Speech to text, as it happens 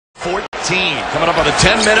14, coming up on the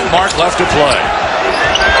 10-minute mark left to play.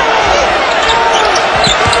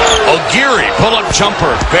 Ogirri, pull-up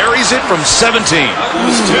jumper, buries it from 17.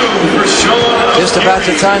 Just about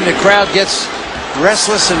the time the crowd gets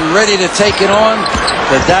restless and ready to take it on,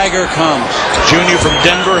 the dagger comes. Junior from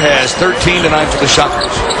Denver has 13 tonight for the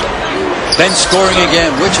Shockers. Then scoring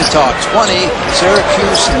again, Wichita 20,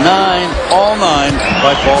 Syracuse 9, all 9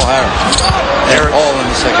 by Paul Harris. They're all in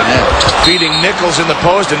the second half. Feeding Nichols in the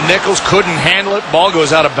post, and Nichols couldn't handle it. Ball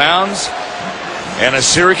goes out of bounds. And a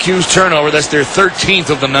Syracuse turnover. That's their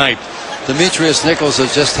 13th of the night. Demetrius Nichols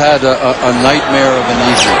has just had a nightmare of an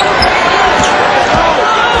evening.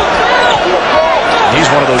 He's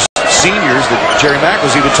one of those seniors that Jerry Mack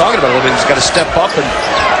was even talking about a little bit. He's got to step up and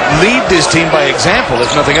lead this team by example,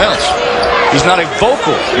 if nothing else. He's not a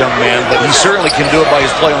vocal young man, but he certainly can do it by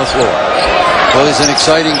his play on the floor. Well, he's an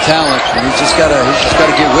exciting talent, and he's just got to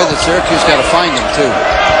get with it. Syracuse got to find him too.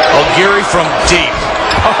 Ogirri from deep.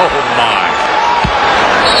 Oh my!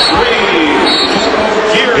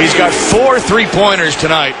 He's got 4 3-pointers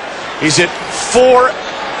tonight. He's at 4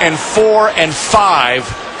 and 4 and 5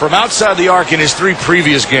 from outside the arc in his 3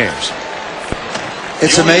 previous games.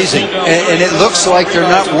 It's amazing, and it looks like they're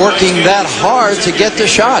not working that hard to get the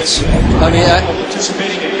shots. I mean,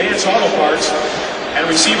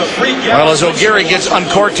 well, as Ogirri gets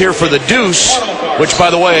uncorked here for the deuce, which, by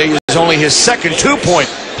the way, is only his second 2-point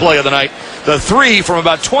play of the night, the 3 from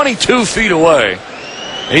about 22 feet away.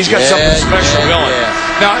 And he's got something special going.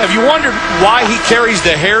 Now, have you wondered why he carries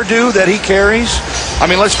the hairdo that he carries? I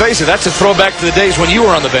mean, let's face it, that's a throwback to the days when you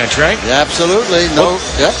were on the bench, right? Yeah, absolutely. No.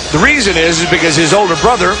 Well, the reason is because his older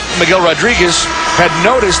brother, Miguel Rodriguez, had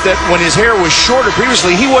noticed that when his hair was shorter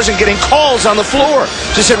previously, he wasn't getting calls on the floor.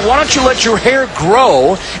 So he said, why don't you let your hair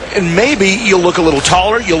grow, and maybe you'll look a little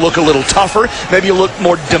taller, you'll look a little tougher, maybe you'll look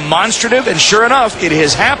more demonstrative. And sure enough, it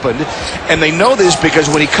has happened. And they know this because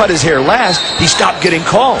when he cut his hair last, he stopped getting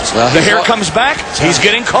calls. Well, the hair comes back, he's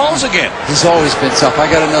getting calls again. He's always been tough. I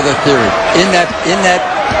got another theory. In that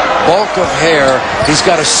bulk of hair, he's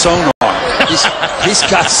got a sonar. He's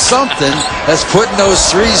got something that's putting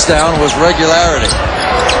those threes down with regularity.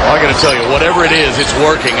 Well, I got to tell you, whatever it is, it's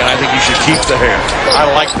working, and I think you should keep the hair. I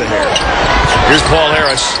like the hair. Here's Paul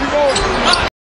Harris.